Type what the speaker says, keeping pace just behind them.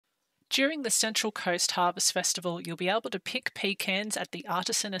During the Central Coast Harvest Festival, you'll be able to pick pecans at the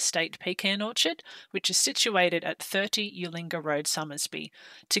Artisan Estate Pecan Orchard, which is situated at 30 Ulinga Road, Somersby.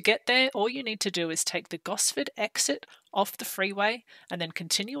 To get there, all you need to do is take the Gosford exit off the freeway and then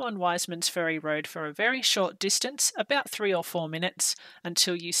continue on Wiseman's Ferry Road for a very short distance, about 3 or 4 minutes,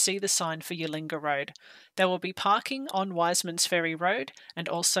 until you see the sign for Ulinga Road. There will be parking on Wiseman's Ferry Road and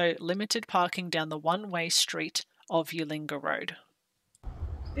also limited parking down the one-way street of Ulinga Road.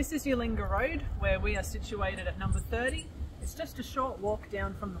 This is Ulinga Road, where we are situated at number 30. It's just a short walk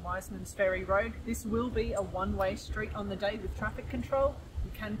down from the Wiseman's Ferry Road. This will be a one-way street on the day with traffic control.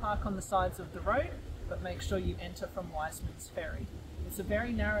 You can park on the sides of the road, but make sure you enter from Wiseman's Ferry. It's a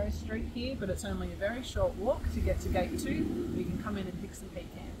very narrow street here, but it's only a very short walk to get to Gate 2. You can come in and pick some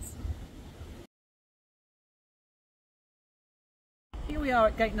pecans. Here we are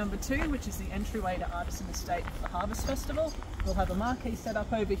at gate number 2, which is the entryway to Artisan Estate for the Harvest Festival. We'll have a marquee set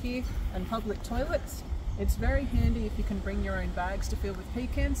up over here and public toilets. It's very handy if you can bring your own bags to fill with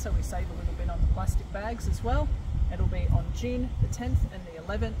pecans, so we save a little bit on the plastic bags as well. It'll be on June the 10th and the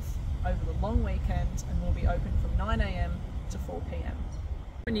 11th over the long weekend, and we'll be open from 9 AM to 4 PM.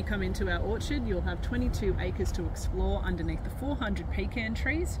 When you come into our orchard, you'll have 22 acres to explore underneath the 400 pecan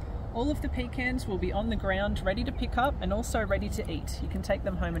trees. All of the pecans will be on the ground, ready to pick up and also ready to eat. You can take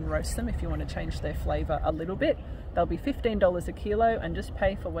them home and roast them if you want to change their flavour a little bit. They'll be $15 a kilo and just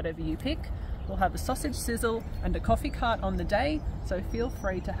pay for whatever you pick. We'll have a sausage sizzle and a coffee cart on the day, so feel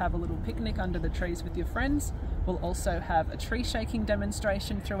free to have a little picnic under the trees with your friends. We'll also have a tree shaking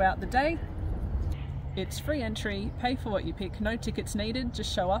demonstration throughout the day. It's free entry, pay for what you pick, no tickets needed.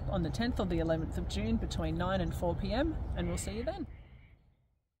 Just show up on the 10th or the 11th of June between 9 and 4 PM and we'll see you then.